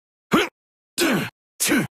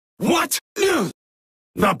What?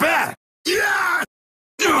 Not bad. Yeah!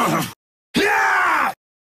 Yeah!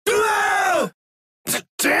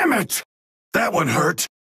 Damn it! That one hurt.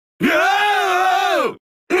 No!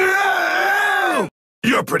 No!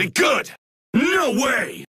 You're pretty good. No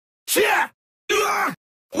way! Yeah!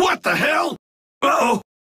 What the hell? Uh-oh.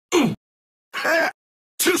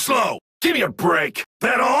 Too slow. Give me a break.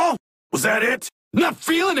 That all? Was that it? Not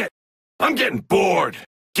feeling it. I'm getting bored.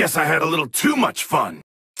 Guess I had a little too much fun.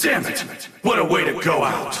 Damn it. What a way to go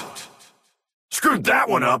out. Screwed that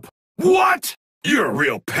one up. What? You're a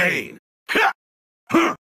real pain.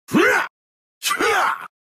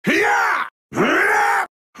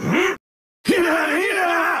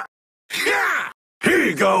 Here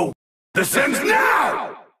you go. This ends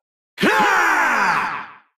now.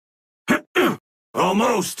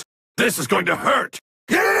 Almost. This is going to hurt.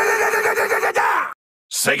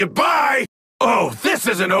 Say goodbye. Oh, this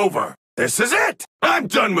isn't over. This is it. I'm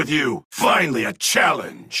done with you. Finally a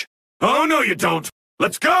challenge. Oh, no you don't.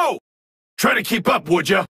 Let's go. Try to keep up, would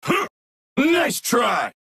ya? Nice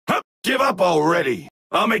try. Give up already.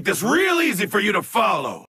 I'll make this real easy for you to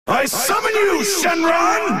follow. I summon you,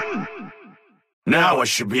 Shenron! Now I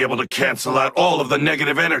should be able to cancel out all of the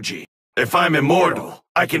negative energy. If I'm immortal,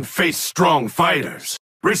 I can face strong fighters.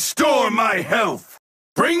 Restore my health.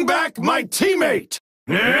 Bring back my teammate.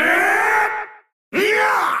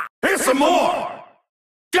 Here's some more.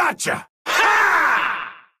 Gotcha.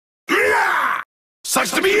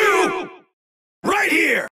 Sucks to be you. Right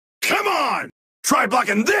here. Come on. Try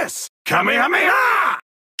blocking this. Kamehameha.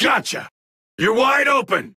 Gotcha. You're wide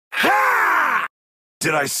open. Ha!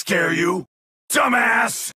 Did I scare you?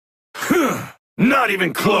 Dumbass! Not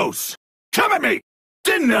even close. Come at me!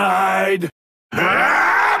 Denied!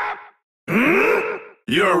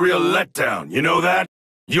 You're a real letdown, you know that?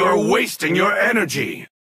 You're wasting your energy.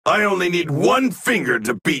 I only need one finger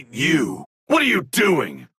to beat you. What are you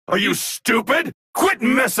doing? Are you stupid? Quit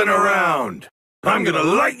messing around! I'm gonna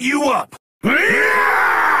light you up!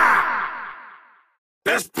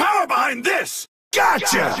 There's power behind this!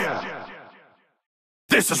 Gotcha!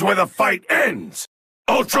 This is where the fight ends!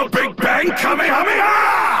 Ultra Big Bang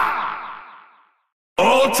Kamehameha!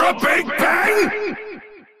 Ultra Big Bang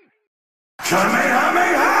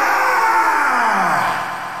Kamehameha!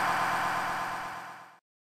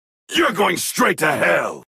 You're going straight to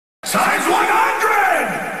hell! Times 100!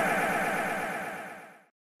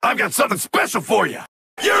 I've got something special for you!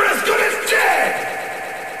 You're as good as dead!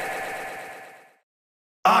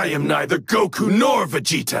 I am neither Goku nor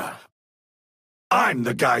Vegeta. I'm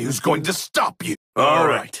the guy who's going to stop you. All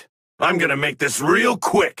right. I'm gonna make this real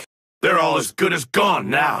quick. They're all as good as gone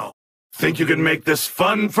now. Think you can make this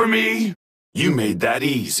fun for me? You made that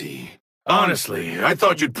easy. Honestly, I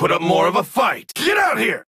thought you'd put up more of a fight. Get out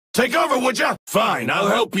here! Take over, would ya? Fine, I'll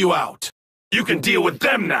help you out. You can deal with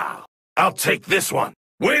them now. I'll take this one.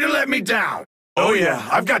 Way to let me down. Oh yeah,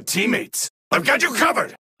 I've got teammates. I've got you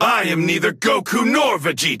covered. I am neither Goku nor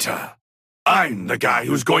Vegeta. I'm the guy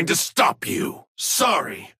who's going to stop you.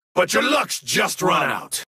 Sorry, but your luck's just run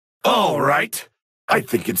out. All right. I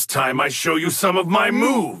think it's time I show you some of my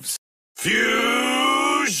moves.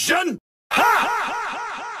 Fusion! Ha!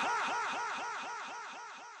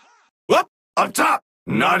 Whoop! Up top!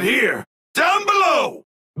 Not here! Down below!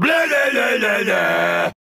 Blah, blah, blah, blah,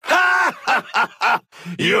 blah. Ha ha ha ha!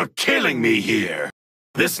 You're killing me here.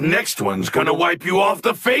 This next one's gonna wipe you off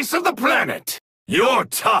the face of the planet. You're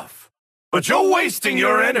tough, but you're wasting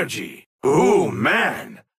your energy. Ooh,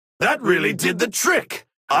 man. That really did the trick.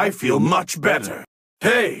 I feel much better.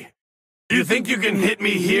 Hey, you think you can hit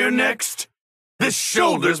me here next? This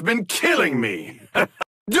shoulder's been killing me.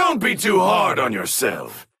 Don't be too hard on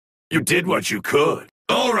yourself. You did what you could.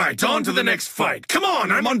 All right, on to the next fight. Come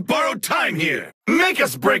on, I'm on borrowed time here. Make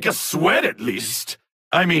us break a sweat at least.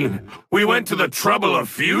 I mean, we went to the trouble of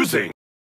fusing.